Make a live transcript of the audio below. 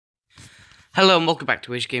Hello and welcome back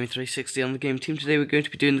to agentgaming360 on the game team. Today we're going to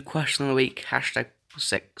be doing the question of the week, hashtag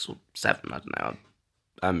 6 or 7, I don't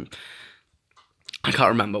know. I can't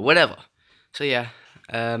remember, whatever. So yeah,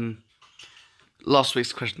 last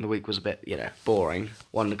week's question of the week was a bit, boring.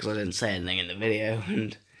 One, because I didn't say anything in the video,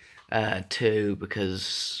 and two,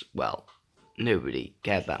 because, well, nobody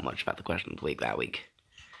cared that much about the question of the week that week.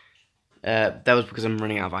 That was because I'm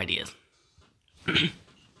running out of ideas.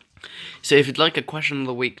 So if you'd like a question of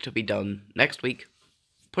the week to be done next week,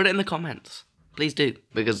 put it in the comments. Please do,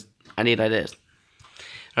 because I need ideas.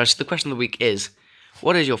 Alright, so the question of the week is,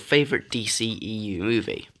 what is your favourite DCEU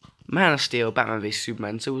movie? Man of Steel, Batman v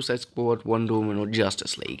Superman, Suicide Squad, Wonder Woman, or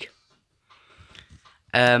Justice League?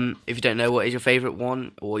 If you don't know what is your favourite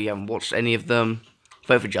one, or you haven't watched any of them,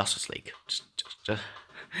 vote for Justice League.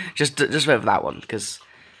 Just vote for that one, because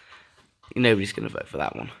nobody's going to vote for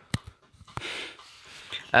that one.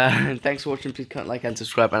 Thanks for watching. Please comment, like, and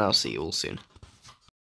subscribe, and I'll see you all soon.